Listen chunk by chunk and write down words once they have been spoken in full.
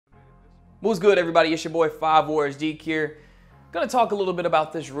What's good, everybody? It's your boy 5 Wars Deke here. Gonna talk a little bit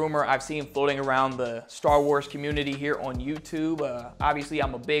about this rumor I've seen floating around the Star Wars community here on YouTube. Obviously,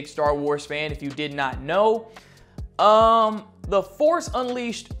 I'm a big Star Wars fan, if you did not know. The Force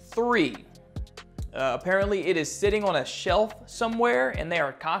Unleashed 3. Apparently, it is sitting on a shelf somewhere, and they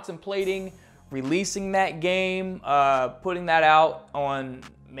are contemplating releasing that game, putting that out on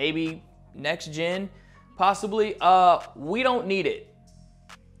maybe next gen, possibly. We don't need it.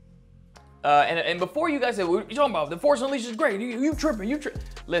 And before you guys say, what are you talking about? The Force Unleashed is great. You tripping,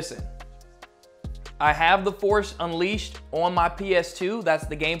 Listen, I have the Force Unleashed on my PS2. That's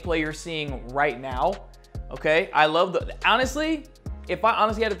the gameplay you're seeing right now. Okay, I love honestly, if I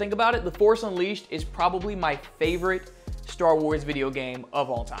honestly had to think about it, the Force Unleashed is probably my favorite Star Wars video game of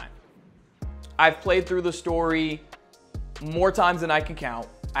all time. I've played through the story more times than I can count.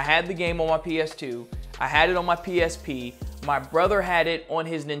 I had the game on my PS2. I had it on my PSP. My brother had it on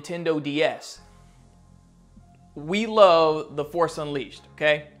his Nintendo DS. We love the Force Unleashed,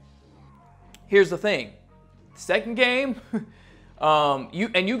 okay? Here's the thing. Second game,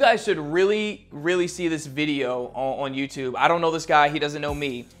 you guys should really see this video on YouTube. I don't know this guy, he doesn't know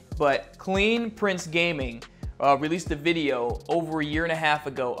me, but Clean Prince Gaming released a video over a year and a half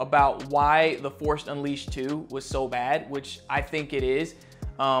ago about why the Force Unleashed 2 was so bad, which I think it is.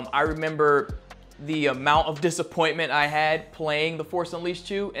 I remember the amount of disappointment I had playing the Force Unleashed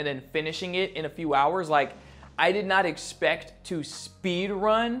 2 and then finishing it in a few hours. Like, I did not expect to speed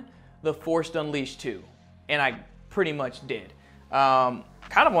run the Force Unleashed 2, and I pretty much did. Kind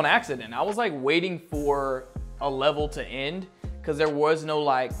of on accident. I was like waiting for a level to end because there was no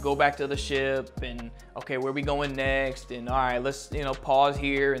like go back to the ship and okay, where are we going next? And all right, let's pause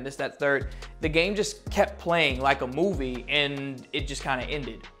here and this, that, third. The game just kept playing like a movie and it just kind of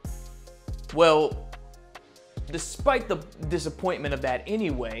ended. Well, despite the disappointment of that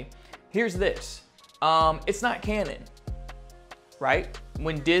anyway, here's this. It's not canon, right?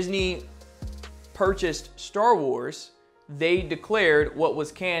 When Disney purchased Star Wars, they declared what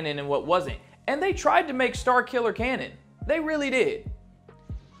was canon and what wasn't. And they tried to make Starkiller canon. They really did.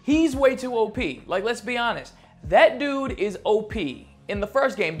 He's way too OP. Like, let's be honest. That dude is OP. In the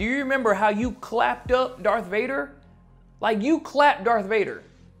first game, do you remember how you clapped up Darth Vader? Like, you clapped Darth Vader.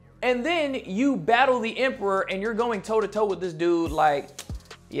 And then you battle the Emperor and you're going toe to toe with this dude like,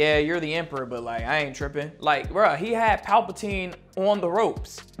 yeah, you're the Emperor, but like, I ain't tripping. Like, bruh, he had Palpatine on the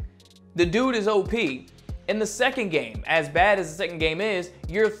ropes. The dude is OP. In the second game, as bad as the second game is,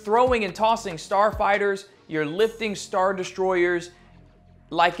 you're throwing and tossing starfighters, you're lifting Star Destroyers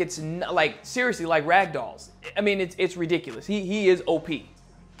like it's, like, seriously, like ragdolls. I mean, it's ridiculous. He is OP.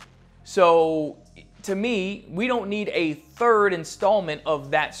 So, to me, we don't need a third installment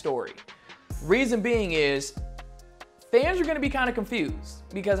of that story. Reason being is, fans are gonna be kind of confused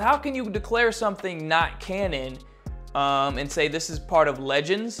because how can you declare something not canon and say this is part of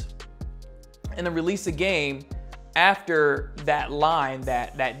Legends and then release a game after that line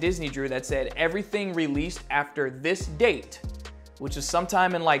that Disney drew that said everything released after this date, which is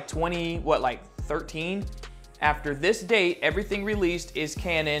sometime in like 13? After this date, everything released is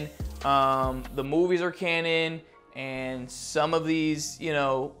canon. The movies are canon, and some of these,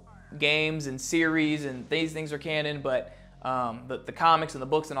 games and series and these things are canon, but the comics and the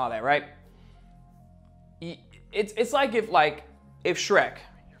books and all that, right? It's like if Shrek,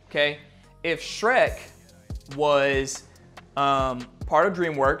 okay? If Shrek was part of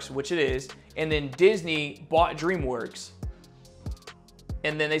DreamWorks, which it is, and then Disney bought DreamWorks,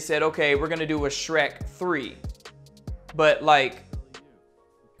 and then they said, okay, we're gonna do a Shrek 3, but like,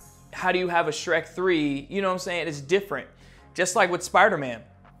 how do you have a Shrek 3? You know what I'm saying? It's different. Just like with Spider-Man.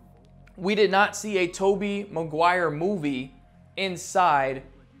 We did not see a Tobey Maguire movie inside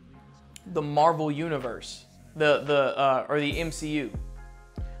the Marvel Universe, or the MCU.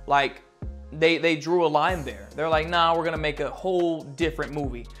 Like, they drew a line there. They're like, nah, we're gonna make a whole different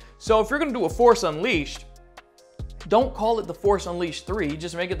movie. So if you're gonna do a Force Unleashed, don't call it the Force Unleashed 3,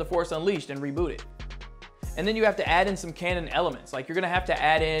 just make it the Force Unleashed and reboot it. And then you have to add in some canon elements. Like, you're gonna have to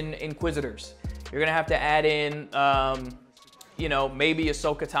add in Inquisitors. You're gonna have to add in, maybe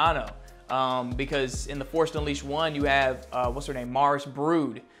Ahsoka Tano. Because in the Force Unleashed 1, you have, what's her name? Mars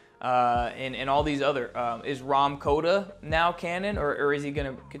Brood. And all these other, is Rom Koda now canon, or is he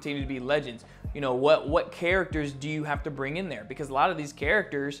gonna continue to be Legends? What characters do you have to bring in there? Because a lot of these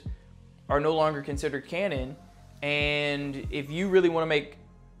characters are no longer considered canon. And if you really wanna make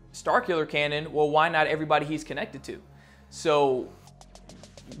Starkiller canon, well, why not everybody he's connected to? So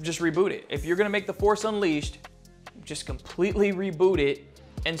just reboot it. If you're gonna make the Force Unleashed, just completely reboot it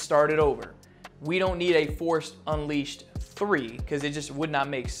and start it over. We don't need a Force Unleashed 3 because it just would not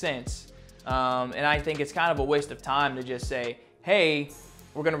make sense And I think it's kind of a waste of time to just say, hey,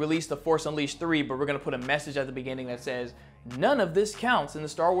 we're going to release The Force Unleashed 3, but we're going to put a message at the beginning that says, none of this counts in the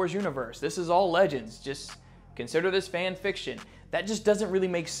Star Wars universe. This is all Legends. Just consider this fan fiction. That just doesn't really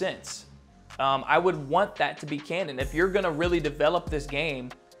make sense. I would want that to be canon. If you're going to really develop this game,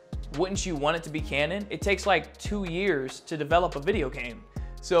 wouldn't you want it to be canon? It takes like 2 years to develop a video game.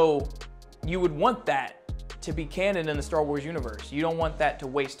 So you would want that to be canon in the Star Wars universe. You don't want that to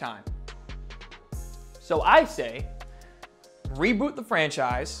waste time. So I say, reboot the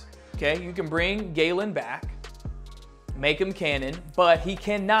franchise, okay? You can bring Galen back, make him canon, but he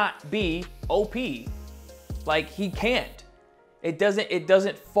cannot be OP. Like, he can't. It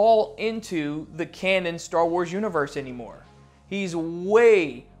doesn't fall into the canon Star Wars universe anymore. He's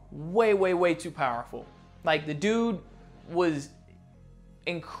way too powerful. Like, the dude was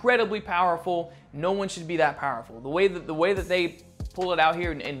incredibly powerful. No one should be that powerful. The way that they pull it out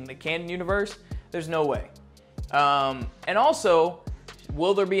here in the canon universe, there's no way. And also,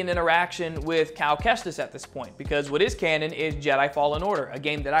 will there be an interaction with Cal Kestis at this point? Because what is canon is Jedi Fallen Order, a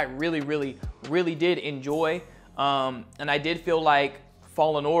game that I really did enjoy. And I did feel like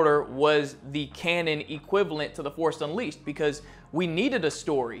Fallen Order was the canon equivalent to The Force Unleashed, because we needed a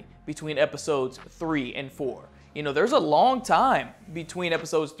story between episodes 3 and 4. You know, there's a long time between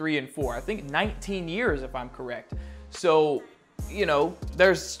episodes 3 and 4. I think 19 years, if I'm correct. So, you know,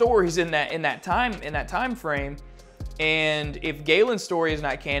 there's stories in that time frame. And if Galen's story is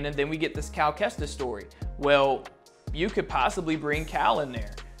not canon, then we get this Cal Kestis story. Well, you could possibly bring Cal in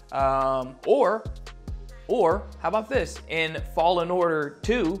there. Or how about this? In Fallen Order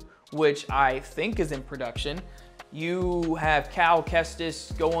 2, which I think is in production, you have Cal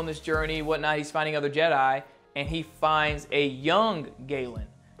Kestis go on this journey, whatnot. He's finding other Jedi, and he finds a young Galen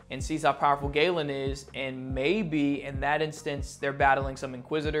and sees how powerful Galen is, and maybe in that instance they're battling some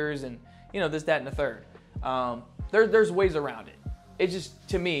Inquisitors and, you know, this, that, and the third. There's ways around it. It just,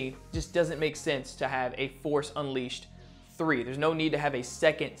 to me, just doesn't make sense to have a Force Unleashed 3. There's no need to have a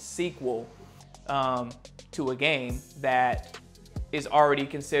second sequel to a game that is already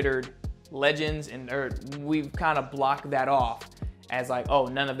considered Legends, and we've kind of blocked that off as like, oh,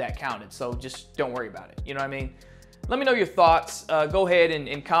 none of that counted, so just don't worry about it. You know what I mean? Let me know your thoughts. Go ahead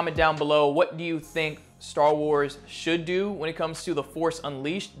and comment down below. What do you think Star Wars should do when it comes to The Force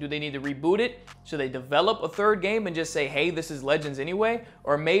Unleashed? Do they need to reboot it? Should they develop a third game and just say, hey, this is Legends anyway?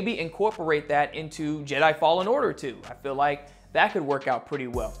 Or maybe incorporate that into Jedi Fallen Order 2? I feel like that could work out pretty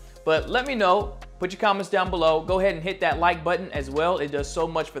well. But let me know. Put your comments down below. Go ahead and hit that like button as well. It does so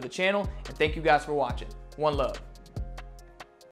much for the channel. And thank you guys for watching. One love.